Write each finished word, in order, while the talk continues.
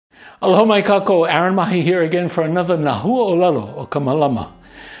Aloha mai kākou, Aaron Mahi here again for another Huaʻōlelo o ka Malama.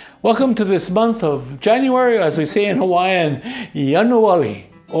 Welcome to this month of January, as we say in Hawaiian, Yanuali,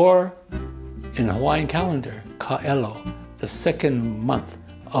 or in the Hawaiian calendar, Kaelo, the second month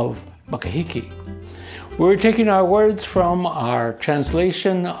of Makahiki. We're taking our words from our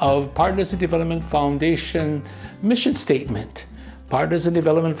translation of Partners in Development Foundation mission statement. Partners in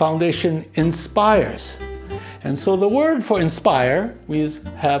Development Foundation inspires. And so the word for inspire, we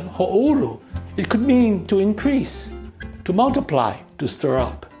have Hoʻoulu. It could mean to increase, to multiply, to stir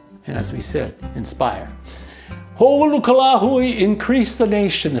up. And as we said, inspire. Hoʻoulu ka lāhui, increase the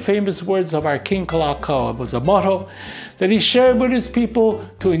nation. The famous words of our King Kalakaua was a motto that he shared with his people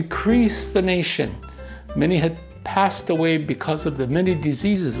to increase the nation. Many had passed away because of the many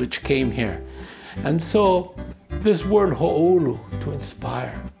diseases which came here. And so this word Hoʻoulu, to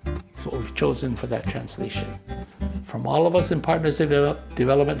inspire, is what we've chosen for that translation. From all of us in Partners in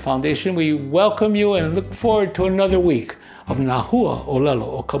Development Foundation, we welcome you and look forward to another week of Huaʻōlelo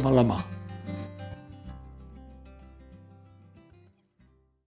o ka Malama.